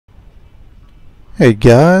Hey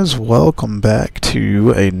guys, welcome back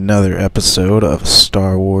to another episode of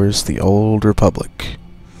Star Wars The Old Republic.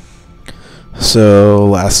 So,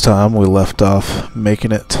 last time we left off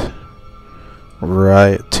making it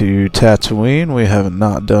right to Tatooine. We have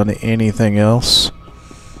not done anything else.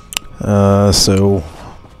 So,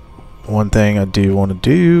 one thing I do want to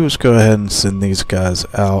do is go ahead and send these guys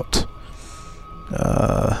out.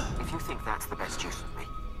 If you think that's the best use of me.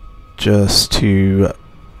 Just to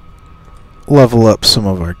level up some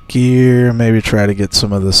of our gear, maybe try to get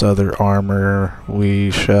some of this other armor.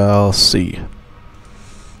 We shall see.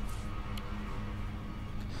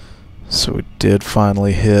 So we did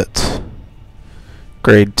finally hit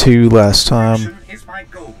grade 2 last time,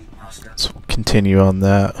 so we'll continue on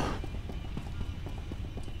that.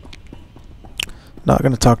 Not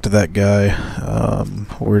going to talk to that guy.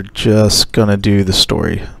 We're just going to do the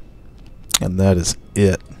story, and that is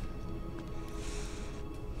it.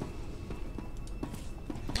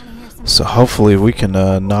 So hopefully we can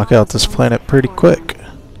knock out this planet pretty quick.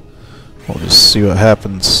 We'll just see what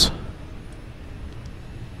happens.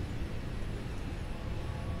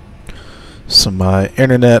 So my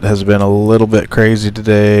internet has been a little bit crazy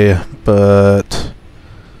today, but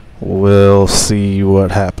we'll see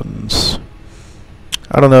what happens.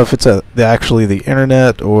 I don't know if it's actually the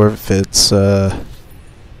internet or if it's the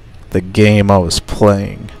game I was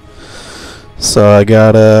playing. So I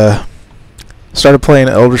got started playing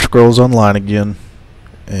Elder Scrolls Online again,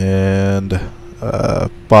 and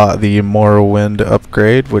bought the Morrowind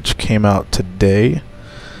upgrade, which came out today.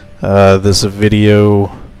 This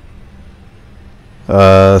video.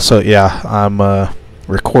 So yeah, I'm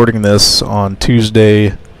recording this on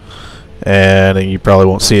Tuesday, and you probably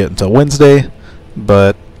won't see it until Wednesday.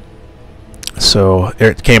 But so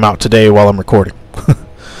it came out today while I'm recording.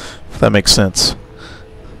 If that makes sense.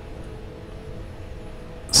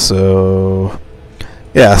 So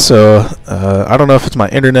yeah, so I don't know if it's my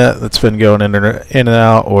internet that's been going in and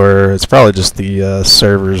out, or it's probably just the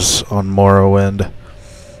servers on Morrowind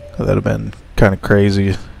that have been kind of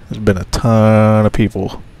crazy. There's been a ton of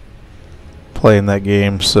people playing that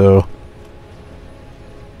game, so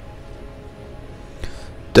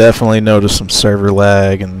definitely noticed some server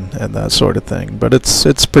lag and that sort of thing. But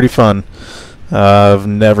it's pretty fun. I've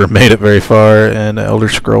never made it very far in Elder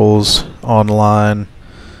Scrolls Online.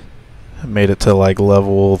 I made it to like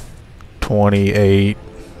level 28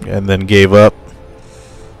 and then gave up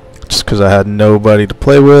just because I had nobody to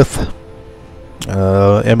play with.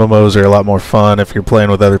 MMOs are a lot more fun if you're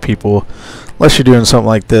playing with other people, unless you're doing something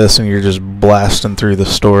like this and you're just blasting through the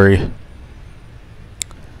story.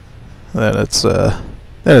 Then it's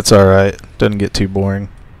alright. Doesn't get too boring,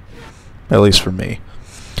 at least for me.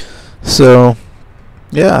 So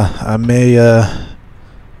yeah, I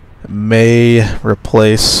may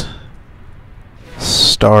replace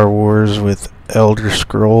Star Wars with Elder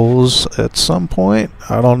Scrolls at some point.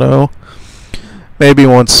 I don't know. Maybe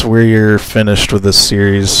once we're finished with this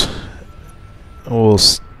series, we'll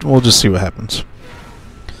just see what happens.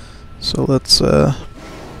 So let's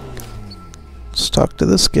talk to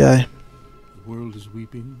this guy. The world is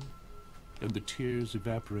weeping, and the tears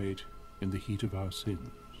evaporate in the heat of our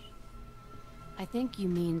sins. I think you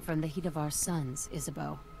mean from the heat of our suns,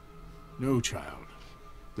 Isabeau. No, child.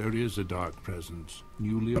 There is a dark presence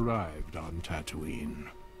newly arrived on Tatooine.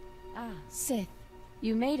 Ah, Sith.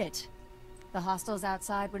 You made it. The hostiles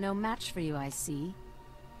outside were no match for you, I see.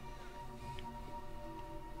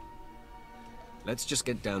 Let's just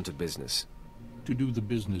get down to business. To do the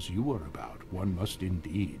business you are about, one must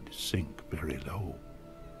indeed sink very low.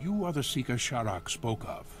 You are the seeker Sharak spoke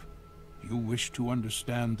of. You wish to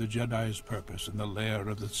understand the Jedi's purpose in the lair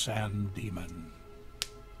of the Sand Demon.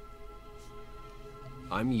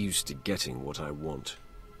 I'm used to getting what I want.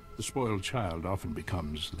 The spoiled child often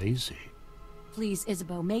becomes lazy. Please,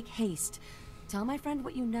 Isabeau, make haste. Tell my friend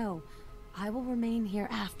what you know. I will remain here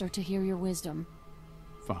after to hear your wisdom.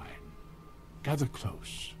 Fine. Gather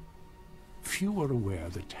close. Few are aware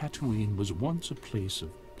that Tatooine was once a place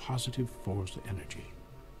of positive Force energy.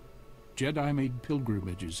 Jedi made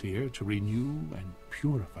pilgrimages here to renew and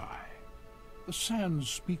purify. The sands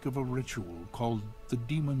speak of a ritual called the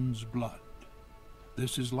Demon's Blood.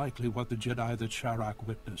 This is likely what the Jedi that Sharak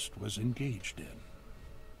witnessed was engaged in.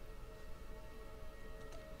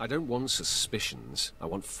 I don't want suspicions. I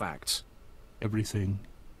want facts. Everything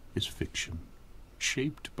is fiction,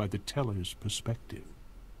 shaped by the teller's perspective.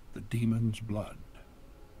 The Demon's Blood.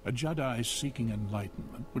 A Jedi seeking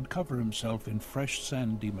enlightenment would cover himself in fresh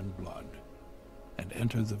Sand Demon blood and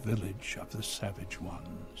enter the village of the Savage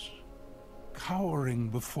Ones. Cowering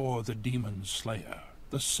before the Demon Slayer,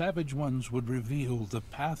 the Savage Ones would reveal the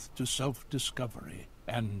path to self-discovery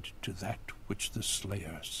and to that which the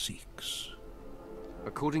Slayer seeks.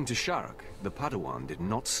 According to Sharak, the Padawan did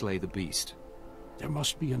not slay the beast. There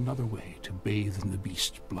must be another way to bathe in the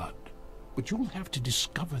beast's blood, but you'll have to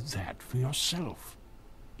discover that for yourself,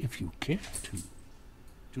 if you care to.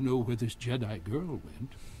 To know where this Jedi girl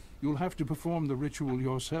went, you'll have to perform the ritual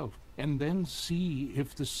yourself, and then see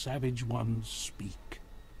if the Savage Ones speak.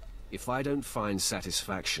 If I don't find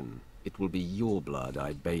satisfaction, it will be your blood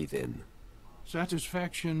I bathe in.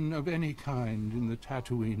 Satisfaction of any kind in the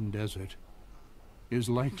Tatooine desert is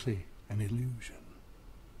likely an illusion.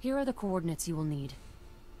 Here are the coordinates you will need.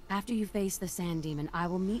 After you face the Sand Demon, I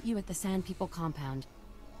will meet you at the Sand People compound.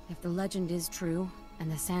 If the legend is true, and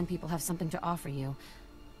the Sand People have something to offer you,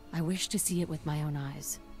 I wish to see it with my own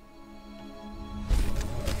eyes.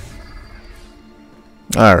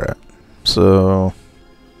 Alright, so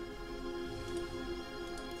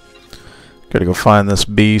gotta go find this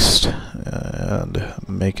beast and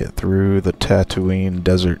make it through the Tatooine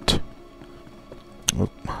desert.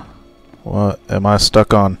 Oop. What am I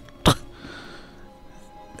stuck on?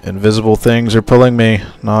 Invisible things are pulling me.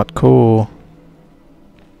 Not cool.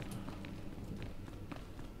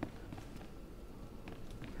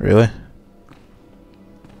 Really?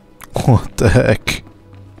 What the heck?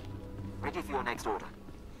 Ready for your next order.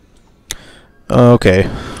 Okay,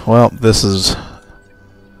 well, this is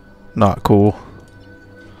not cool.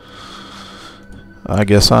 I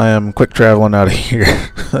guess I am quick traveling out of here.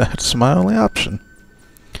 That's my only option.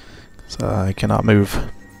 So I cannot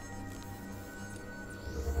move.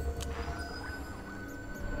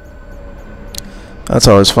 That's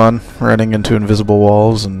always fun, running into invisible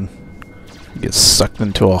walls and get sucked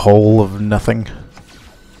into a hole of nothing.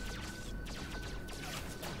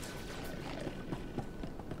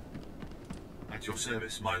 At your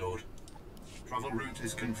service, my lord. Travel route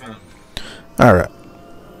is confirmed. Alright.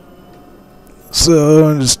 So,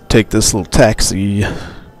 I'll just take this little taxi,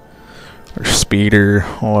 or speeder,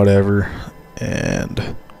 whatever,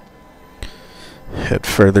 and head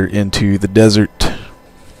further into the desert.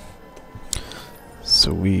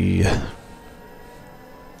 So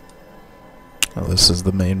oh, this is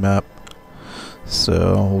the main map.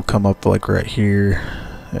 So, we'll come up like right here,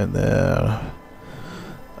 and then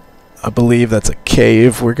I believe that's a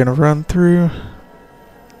cave we're gonna run through.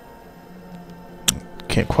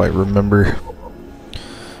 Can't quite remember.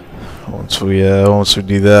 Once we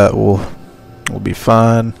do that, we'll be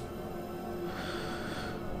fine.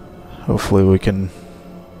 Hopefully we can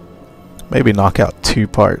maybe knock out 2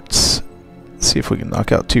 parts. See if we can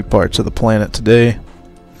knock out 2 parts of the planet today.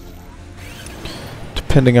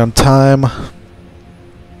 Depending on time.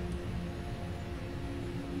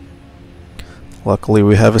 Luckily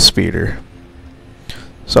we have a speeder.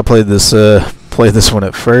 So I played this when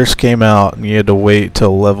it first came out, and you had to wait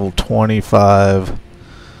till level 25.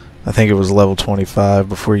 I think it was level 25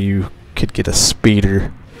 before you could get a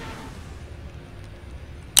speeder.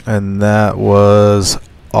 And that was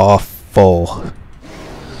awful.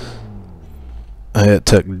 It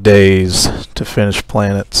took days to finish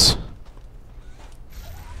planets.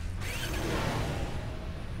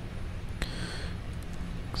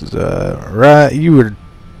 Right, you would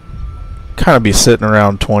kind of be sitting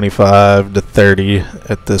around 25 to 30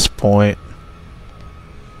 at this point.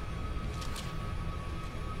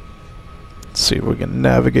 Let's see if we can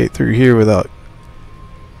navigate through here without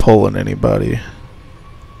pulling anybody.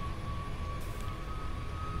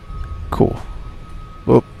 Cool.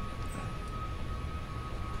 Whoop.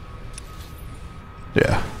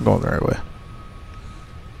 Yeah, I'm going the right way.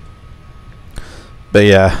 But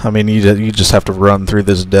yeah, I mean, you just have to run through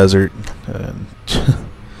this desert, and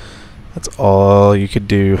that's all you could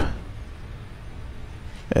do.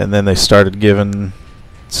 And then they started giving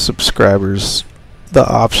subscribers the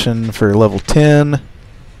option for level 10.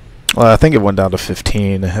 Well, I think it went down to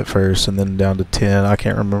 15 at first, and then down to 10. I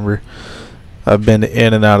can't remember. I've been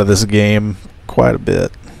in and out of this game quite a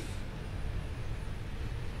bit.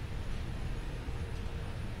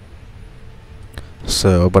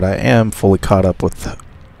 So, but I am fully caught up with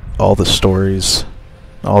all the stories,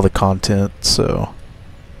 all the content, so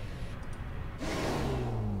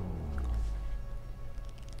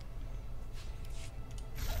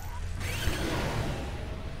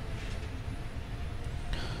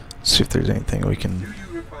see if there's anything we can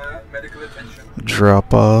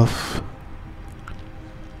drop off.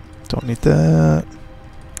 Don't need that,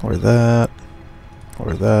 or that,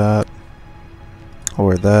 or that,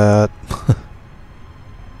 or that.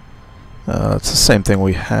 It's the same thing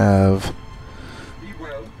we have.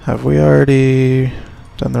 Have we already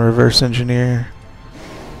done the reverse engineer?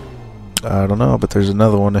 I don't know, but there's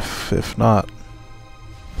another one if not.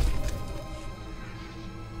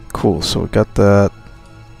 Cool, so we got that.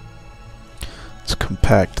 Let's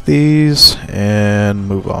compact these and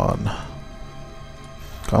move on.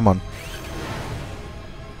 Come on.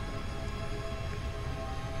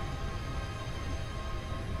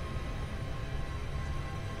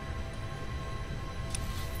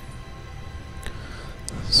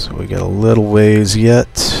 So we got a little ways yet.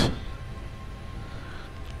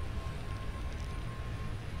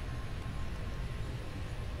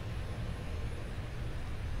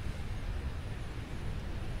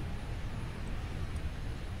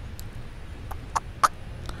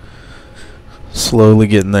 Slowly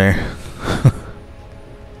getting there.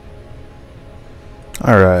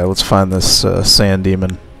 Alright, let's find this sand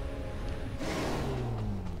demon.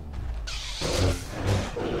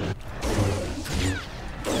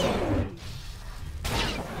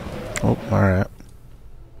 Oh, alright.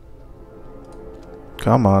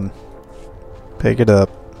 Come on. Pick it up.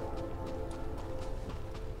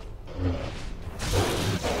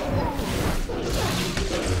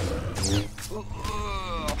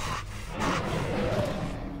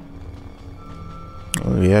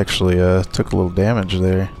 Oh, he actually took a little damage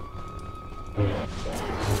there.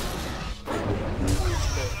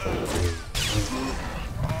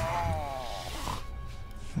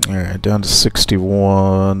 Alright, down to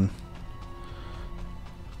 61.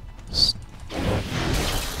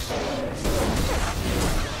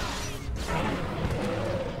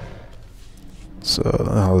 So,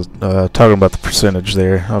 I was talking about the percentage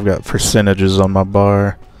there. I've got percentages on my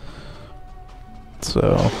bar.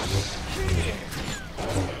 So...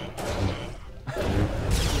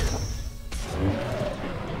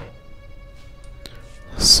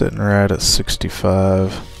 sitting right at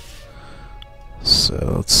 65.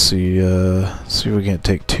 So let's see see if we can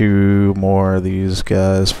take 2 more of these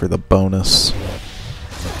guys for the bonus.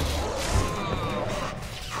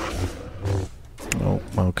 Oh,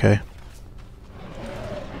 okay.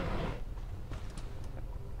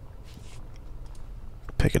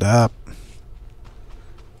 Pick it up.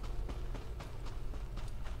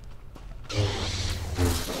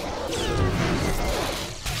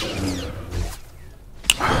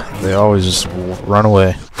 They always just run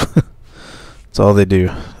away. That's all they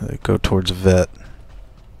do. They go towards a vet.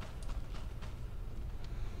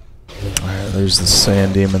 Alright, there's the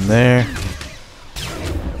sand demon there.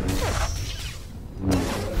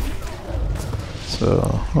 So,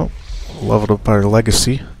 oh, leveled up our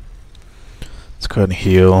legacy. Let's go ahead and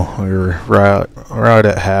heal. We're right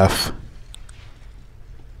at half.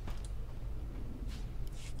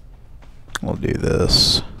 We'll do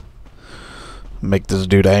this. Make this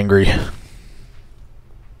dude angry.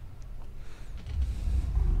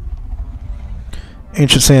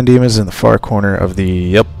 Ancient sand demon is in the far corner of the...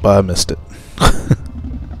 Yep, I missed it.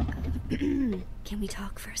 Can we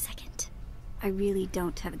talk for a second? I really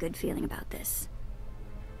don't have a good feeling about this.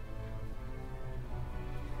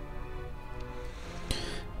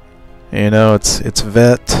 You know, it's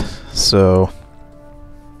vet, so...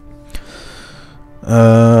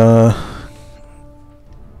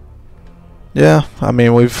 yeah, I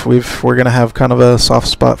mean we're gonna have kind of a soft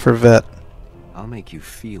spot for vet. I'll make you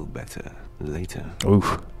feel better later.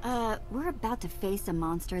 Oof. We're about to face a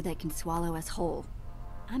monster that can swallow us whole.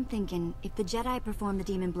 I'm thinking, if the Jedi perform the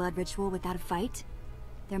demon blood ritual without a fight,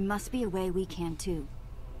 there must be a way we can too.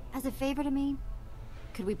 As a favor to me,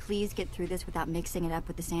 could we please get through this without mixing it up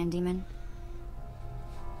with the sand demon?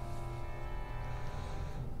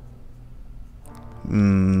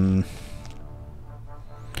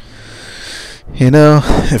 You know,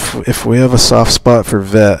 if we have a soft spot for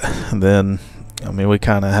vet, then I mean we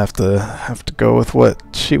kind of have to go with what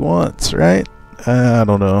she wants, right? I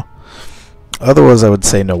don't know. Otherwise, I would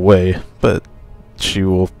say no way, but she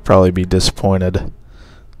will probably be disappointed.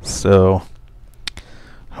 So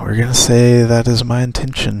we're gonna say that is my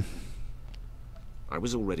intention. I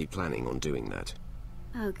was already planning on doing that.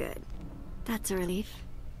 Oh, good. That's a relief.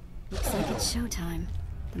 Looks like it's showtime.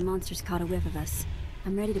 The monster's caught a whiff of us.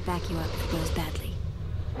 I'm ready to back you up if it goes badly.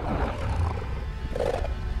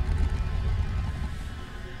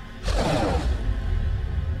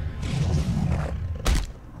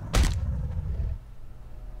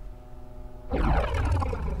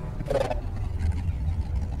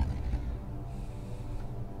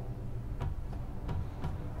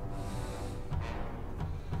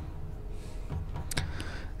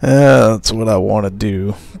 That's what I want to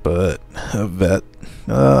do, but a vet.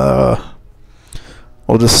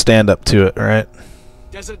 We'll just stand up to it, right?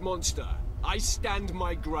 Desert monster, I stand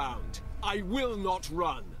my ground. I will not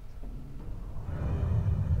run.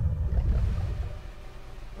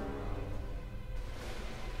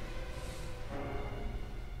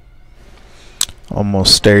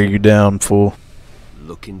 Almost stare you down, fool.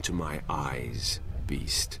 Look into my eyes,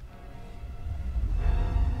 beast.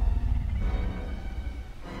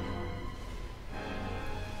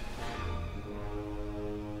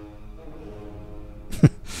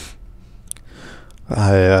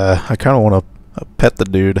 I kind of want to pet the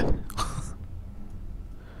dude.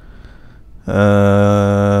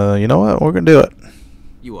 You know what? We're gonna do it.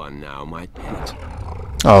 You are now my pet.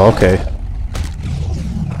 Oh, okay.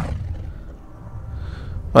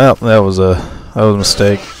 Well, that was a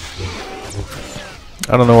mistake.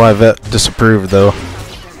 I don't know why Vet disapproved though.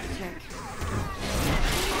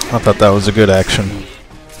 I thought that was a good action.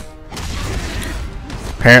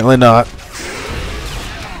 Apparently not.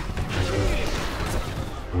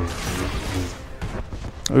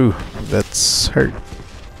 Ooh, that's hurt.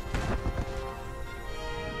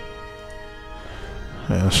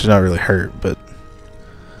 Yeah, she's not really hurt, but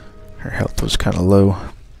her health was kind of low.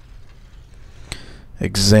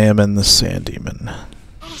 Examine the sand demon.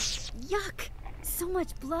 Oh, yuck! So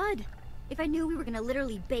much blood. If I knew we were gonna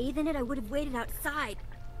literally bathe in it, I would have waited outside.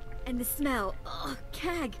 And the smell. Ugh,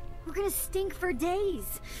 Cag. We're gonna stink for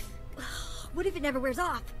days. What if it never wears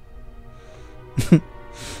off?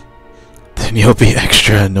 Then you'll be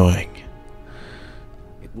extra annoying.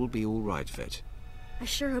 It will be all right, Vet. I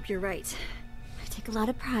sure hope you're right. I take a lot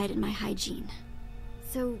of pride in my hygiene.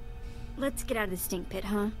 So, let's get out of the stink pit,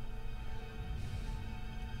 huh?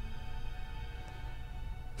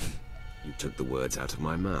 You took the words out of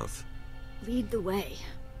my mouth. Lead the way.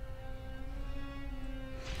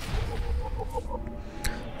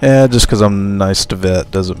 Yeah, just because I'm nice to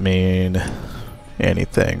Vet doesn't mean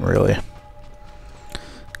anything, really.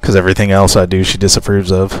 Because everything else I do, she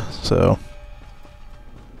disapproves of, so...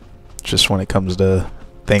 Just when it comes to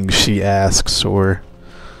things she asks, or...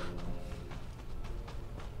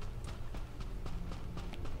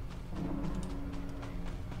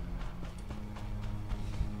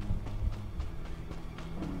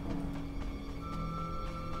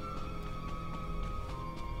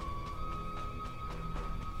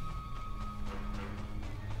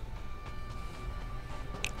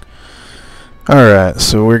 Alright,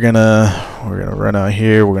 so we're gonna run out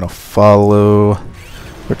here, we're gonna follow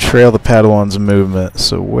or trail the Padawan's movement.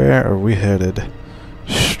 So where are we headed?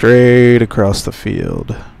 Straight across the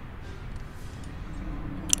field.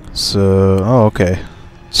 So, oh okay.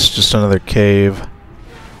 It's just another cave.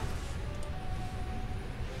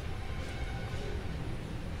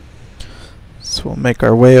 So we'll make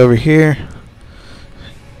our way over here.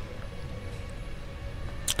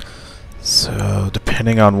 So,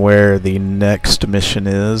 depending on where the next mission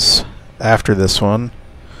is after this one,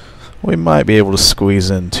 we might be able to squeeze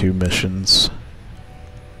in 2 missions.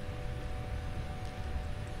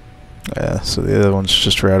 Yeah, so the other one's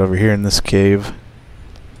just right over here in this cave.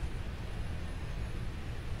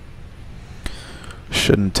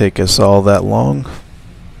 Shouldn't take us all that long.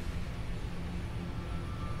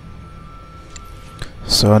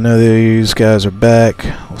 So I know these guys are back.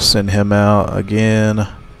 We'll send him out again.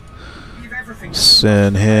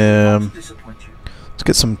 Send him. Let's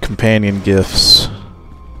get some companion gifts.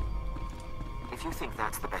 If you think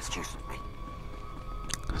that's the best use of me.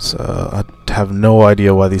 So I have no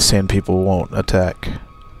idea why these sand people won't attack.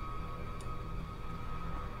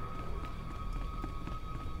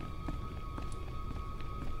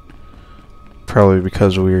 Probably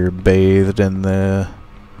because we were bathed in this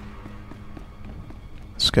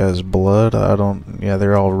guy's blood. I don't. Yeah,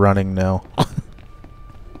 they're all running now.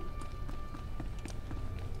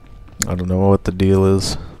 I don't know what the deal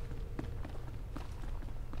is.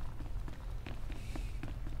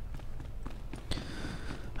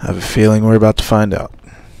 I have a feeling we're about to find out.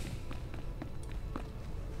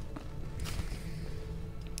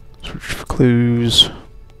 Search for clues.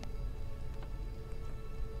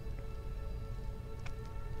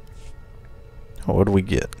 Oh, what do we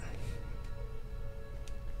get?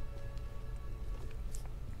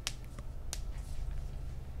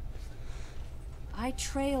 I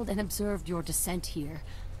trailed and observed your descent here.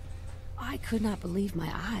 I could not believe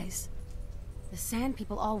my eyes. The Sand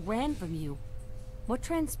People all ran from you. What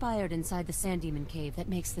transpired inside the Sand Demon cave that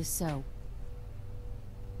makes this so?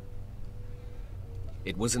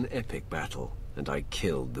 It was an epic battle, and I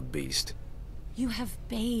killed the beast. You have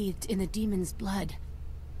bathed in the demon's blood.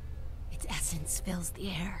 Its essence fills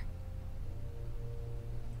the air.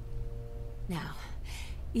 Now,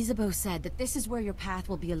 Isabeau said that this is where your path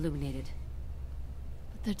will be illuminated.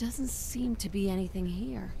 But there doesn't seem to be anything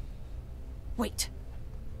here. Wait!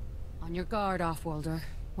 On your guard, Offworlder.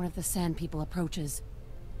 One of the Sand People approaches.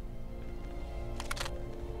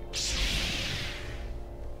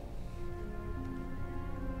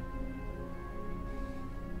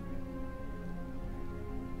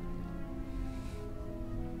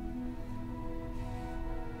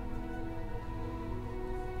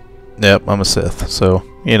 Yep, I'm a Sith, so,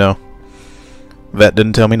 you know. Vet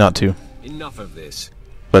didn't tell me not to. Enough of this.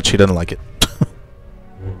 But she doesn't like it.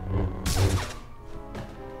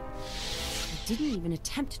 It didn't even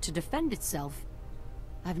attempt to defend itself.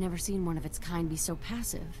 I've never seen one of its kind be so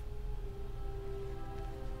passive.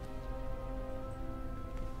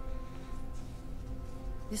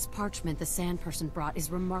 This parchment the Sand Person brought is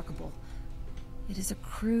remarkable. It is a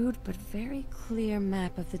crude but very clear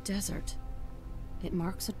map of the desert. It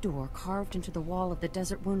marks a door carved into the wall of the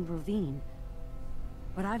Desert Wound Ravine.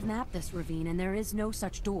 But I've mapped this ravine and there is no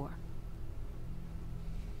such door.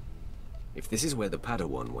 If this is where the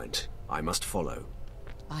Padawan went, I must follow.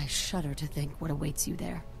 I shudder to think what awaits you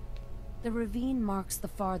there. The ravine marks the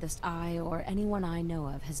farthest I or anyone I know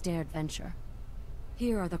of has dared venture.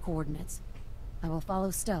 Here are the coordinates. I will follow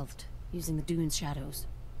stealthed, using the dune's shadows.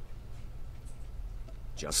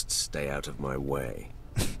 Just stay out of my way.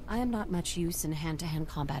 I am not much use in hand-to-hand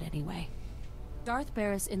combat anyway. Darth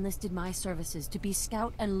Barris enlisted my services to be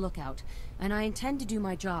scout and lookout, and I intend to do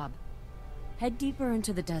my job. Head deeper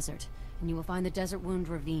into the desert, and you will find the Desert Wound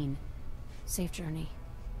Ravine. Safe journey.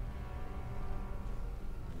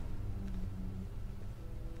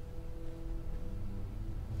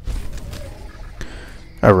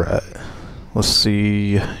 Alright. Let's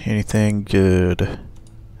see. Anything good?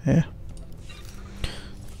 Yeah.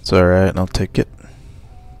 It's alright, and I'll take it.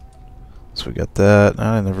 So we got that.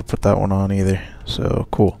 I never put that one on either. So,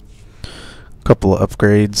 cool. Couple of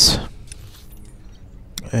upgrades.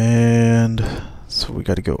 And so we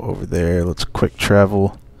got to go over there. Let's quick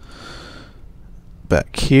travel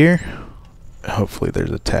back here. Hopefully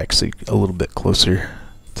there's a taxi a little bit closer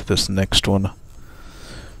to this next one.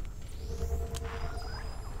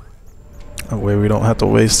 That way we don't have to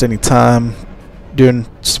waste any time doing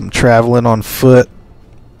some traveling on foot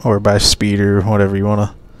or by speeder, whatever you want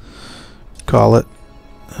to call it.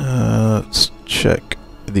 Let's check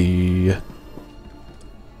the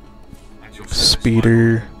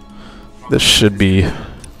speeder. This should be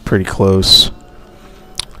pretty close.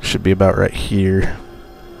 Should be about right here.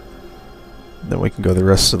 Then we can go the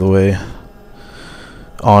rest of the way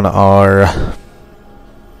on our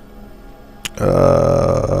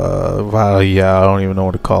well, yeah, I don't even know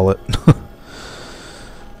what to call it.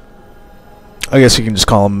 I guess you can just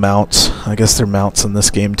call them mounts. I guess they're mounts in this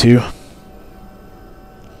game too.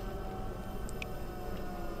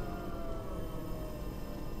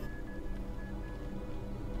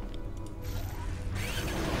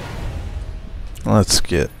 Let's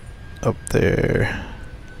get up there.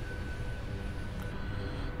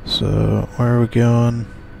 So, where are we going?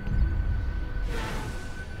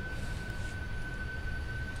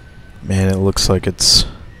 Man, it looks like it's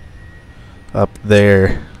up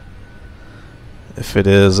there. If it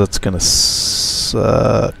is, that's gonna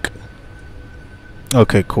suck.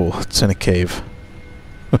 Okay, cool. It's in a cave.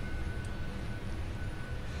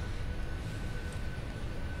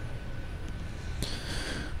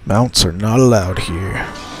 Mounts are not allowed here.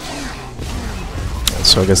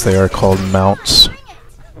 So I guess they are called mounts.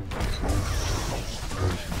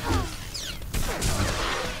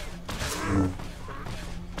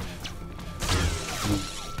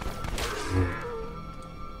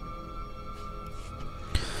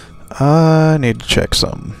 I need to check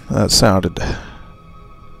something. That sounded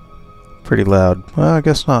pretty loud. Well, I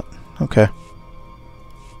guess not. Okay.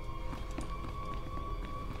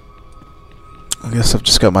 I guess I've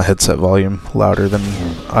just got my headset volume louder than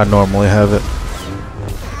I normally have it.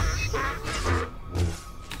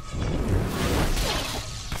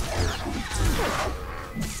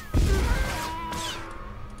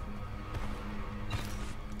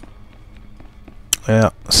 Yeah,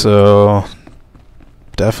 so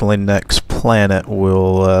definitely next planet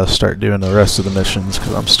we'll start doing the rest of the missions,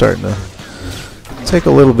 because I'm starting to take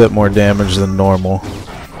a little bit more damage than normal.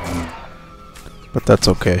 But that's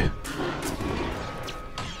okay.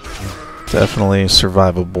 Definitely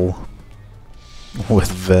survivable with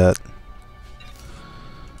Vet.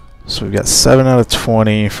 So we've got 7 out of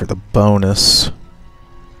 20 for the bonus.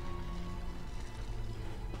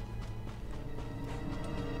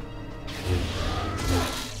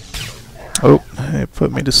 Oh, hey,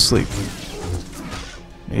 put me to sleep.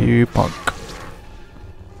 You punk.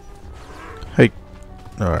 Hey.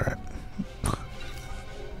 Alright.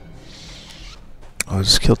 I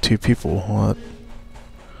just killed 2 people. What?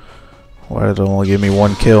 Why did it only give me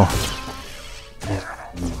 1 kill?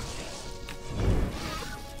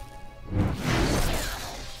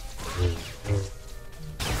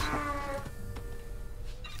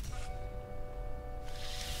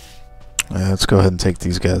 Yeah, let's go ahead and take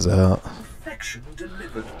these guys out.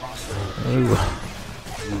 Ooh.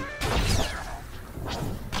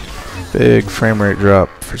 Big frame rate drop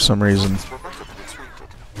for some reason.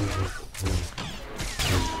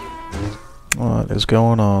 What is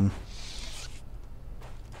going on?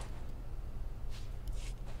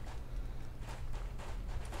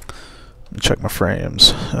 Let me check my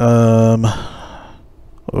frames.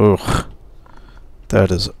 Oh,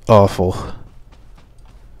 that is awful.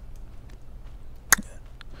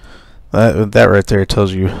 That right there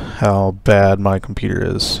tells you how bad my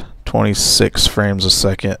computer is. 26 frames a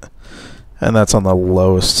second, and that's on the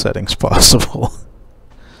lowest settings possible.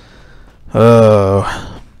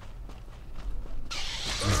 Oh.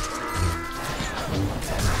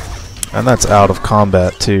 And that's out of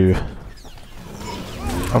combat too.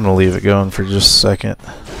 I'm gonna leave it going for just a second.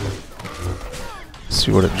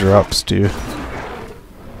 See what it drops to.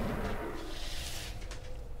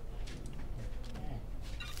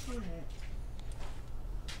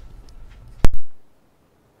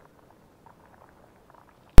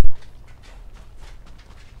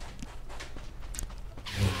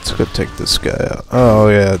 Let's go take this guy out. Oh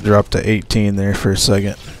yeah, it dropped to 18 there for a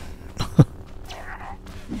second.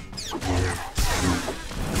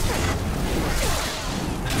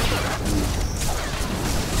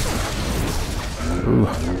 Ooh.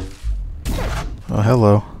 Oh,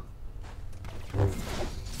 hello.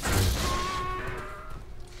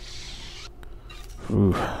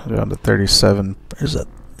 Ooh, down to 37. Is that?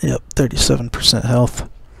 Yep, 37% health.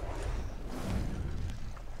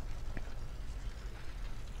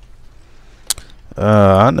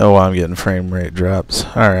 I know why I'm getting frame rate drops.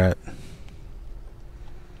 Alright.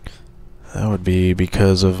 That would be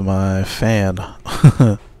because of my fan.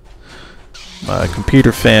 My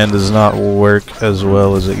computer fan does not work as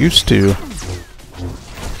well as it used to.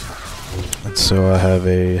 And so I have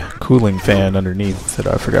a cooling fan underneath that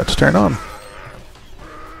I forgot to turn on.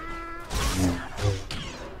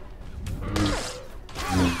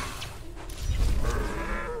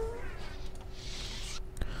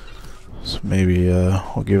 So maybe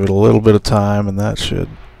we'll give it a little bit of time and that should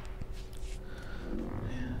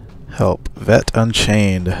help. Vet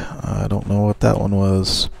Unchained. I don't know what that one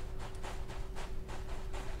was.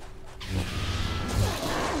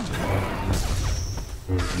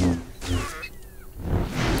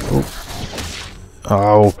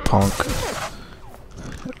 Oh, punk.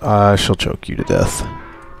 I shall choke you to death.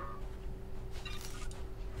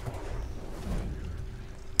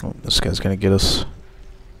 Oh, this guy's gonna get us.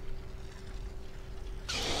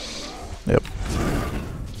 Yep.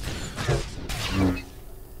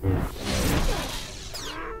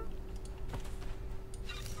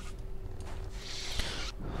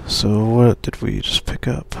 So what did we just pick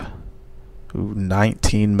up? Ooh,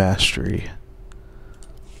 19 mastery.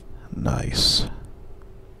 Nice.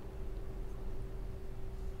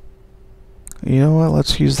 You know what?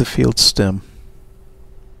 Let's use the field stem.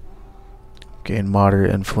 Gain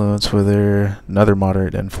moderate influence with her. Another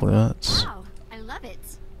moderate influence. Wow, I love it.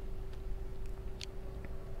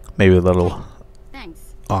 Maybe a little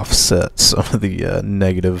Thanks. offset some of the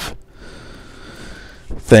negative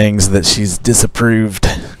things that she's disapproved.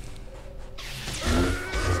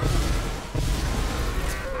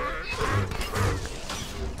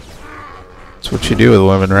 That's what you do with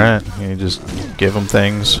women, right? You just give them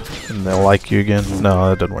things and they'll like you again. No,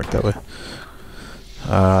 that doesn't work that way.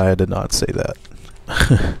 I did not say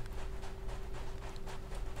that.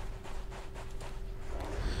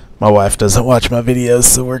 My wife doesn't watch my videos,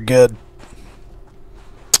 so we're good.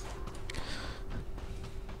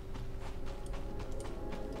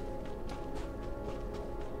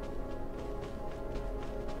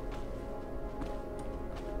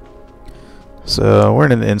 So we're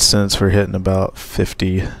in an instance, we're hitting about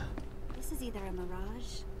 50. This is either a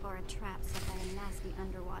mirage or a trap set by a nasty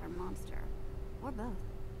underwater monster. Or both.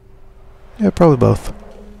 Yeah, probably both.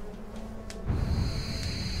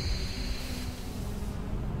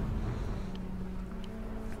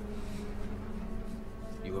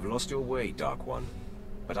 You have lost your way, Dark One,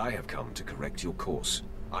 but I have come to correct your course.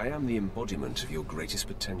 I am the embodiment of your greatest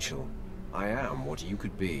potential. I am what you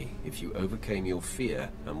could be if you overcame your fear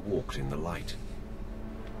and walked in the light.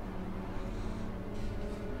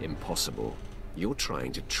 Impossible. You're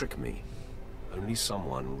trying to trick me. Only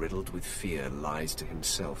someone riddled with fear lies to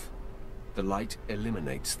himself. The light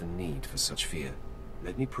eliminates the need for such fear.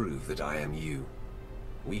 Let me prove that I am you.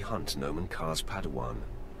 We hunt Nomen Kar's Padawan,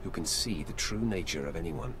 who can see the true nature of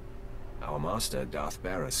anyone. Our master, Darth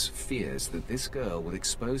Barris, fears that this girl will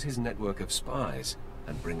expose his network of spies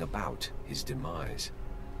and bring about his demise.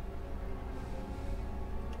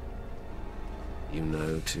 You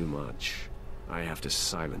know too much. I have to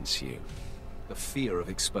silence you. The fear of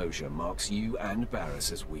exposure marks you and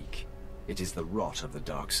Barris as weak. It is the rot of the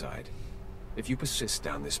dark side. If you persist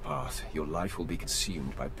down this path, your life will be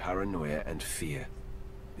consumed by paranoia and fear.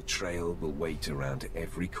 Betrayal will wait around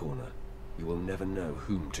every corner. You will never know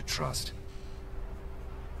whom to trust.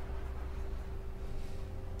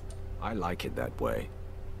 I like it that way,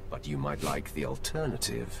 but you might like the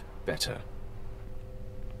alternative better.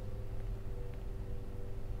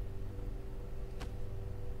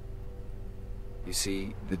 You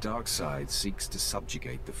see, the dark side seeks to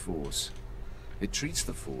subjugate the Force. It treats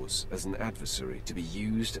the Force as an adversary to be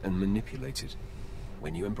used and manipulated.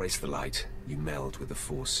 When you embrace the light, you meld with the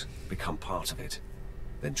Force, become part of it.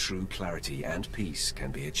 Then true clarity and peace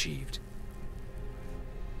can be achieved.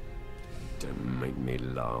 Don't make me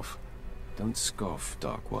laugh. Don't scoff,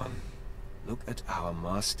 Dark One. Look at our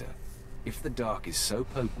master. If the dark is so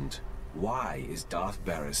potent, why is Darth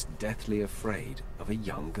Barris deathly afraid of a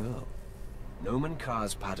young girl? Nomen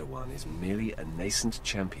Kar's Padawan is merely a nascent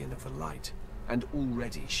champion of the light, and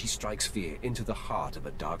already she strikes fear into the heart of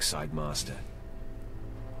a dark side master.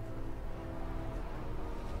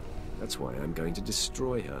 That's why I'm going to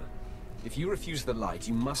destroy her. If you refuse the light,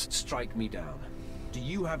 you must strike me down. Do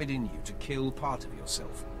you have it in you to kill part of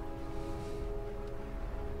yourself?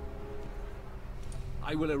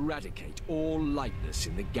 I will eradicate all lightness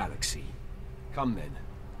in the galaxy. Come then,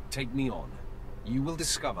 take me on. You will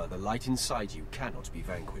discover the light inside you cannot be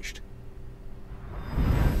vanquished.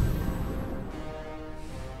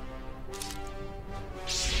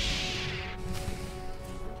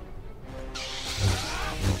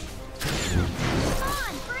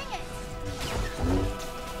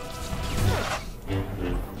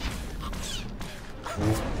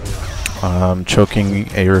 I'm choking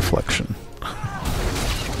a reflection.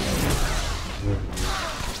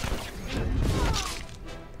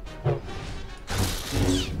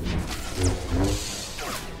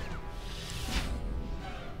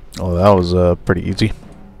 Oh, that was pretty easy.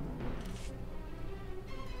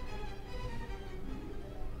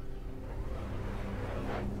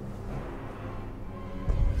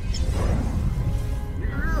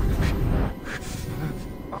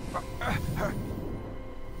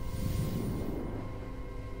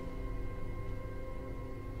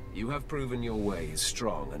 You have proven your way is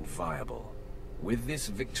strong and viable. With this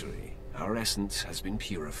victory, our essence has been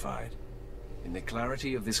purified. In the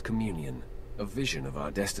clarity of this communion, a vision of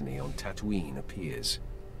our destiny on Tatooine appears.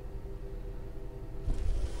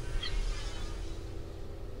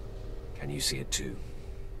 Can you see it too?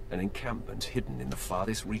 An encampment hidden in the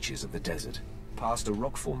farthest reaches of the desert, past a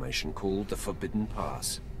rock formation called the Forbidden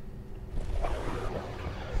Pass.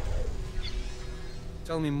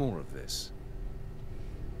 Tell me more of this.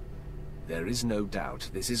 There is no doubt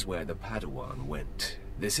this is where the Padawan went.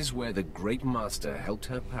 This is where the Great Master helped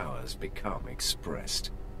her powers become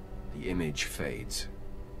expressed. The image fades.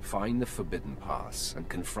 Find the Forbidden Pass and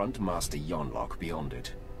confront Master Yonlock beyond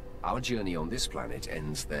it. Our journey on this planet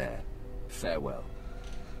ends there. Farewell.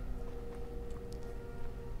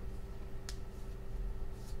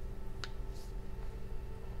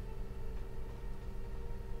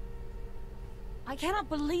 I cannot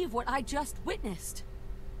believe what I just witnessed.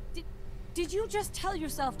 Did you just tell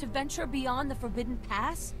yourself to venture beyond the Forbidden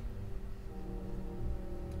Pass?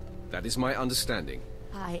 That is my understanding.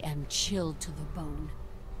 I am chilled to the bone.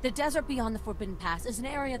 The desert beyond the Forbidden Pass is an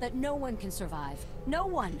area that no one can survive. No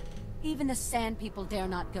one! Even the Sand People dare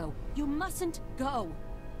not go. You mustn't go!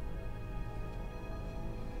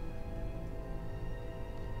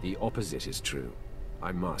 The opposite is true.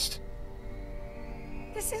 I must.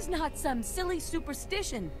 This is not some silly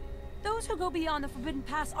superstition. Those who go beyond the Forbidden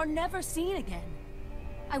Pass are never seen again.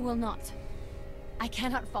 I will not. I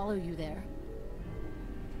cannot follow you there.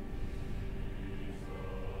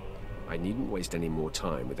 I needn't waste any more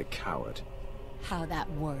time with a coward. How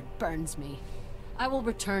that word burns me. I will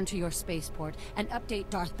return to your spaceport and update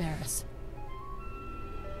Darth Barris.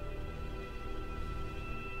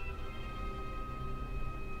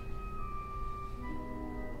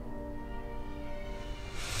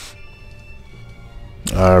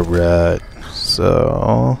 Alright,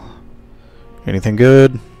 so anything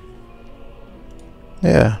good?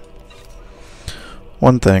 Yeah.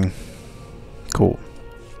 One thing. Cool.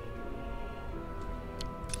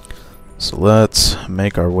 So let's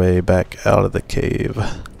make our way back out of the cave.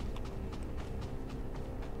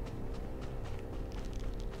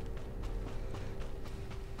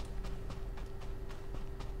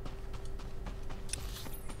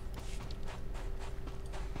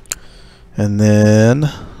 And then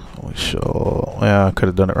we shall, yeah, I could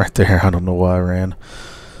have done it right there. I don't know why I ran.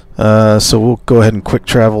 So we'll go ahead and quick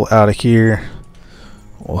travel out of here.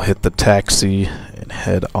 We'll hit the taxi and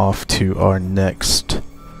head off to our next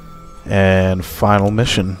and final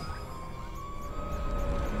mission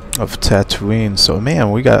of Tatooine. So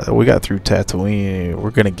man, we got through Tatooine.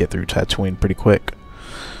 We're gonna get through Tatooine pretty quick.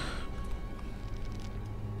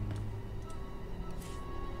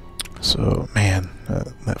 So man,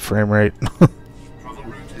 that frame rate. Travel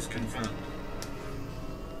route is confirmed.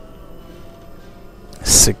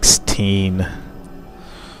 16.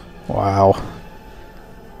 Wow.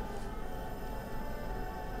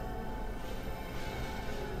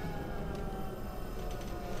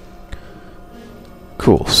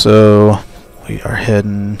 Cool. So we are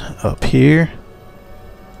heading up here.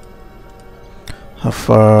 How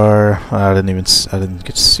far? I didn't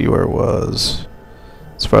get to see where it was.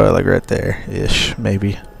 It's probably like right there ish,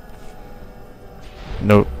 maybe.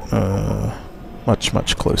 Nope.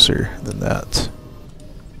 Much closer than that.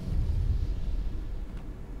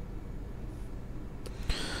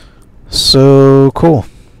 So cool.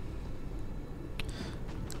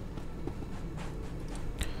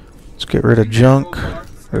 Let's get rid of junk,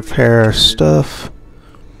 repair our stuff,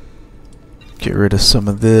 get rid of some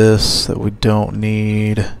of this that we don't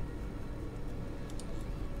need,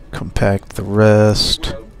 compact the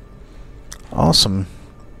rest. Awesome.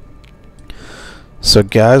 So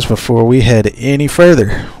guys, before we head any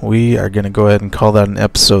further, we are going to go ahead and call that an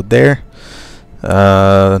episode there.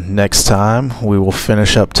 Next time we will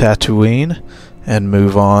finish up Tatooine and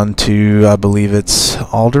move on to, I believe it's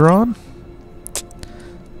Alderaan.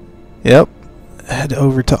 Yep, head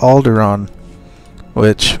over to Alderaan,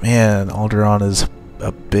 which, man, Alderaan is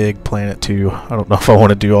a big planet too. I don't know if I want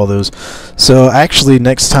to do all those. So actually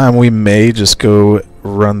next time we may just go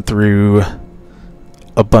run through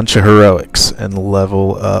a bunch of heroics and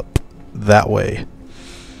level up that way.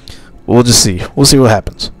 We'll just see. We'll see what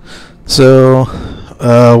happens. So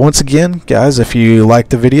once again, guys, if you liked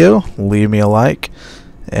the video, leave me a like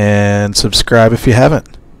and subscribe if you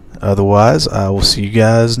haven't. Otherwise, I will see you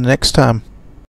guys next time.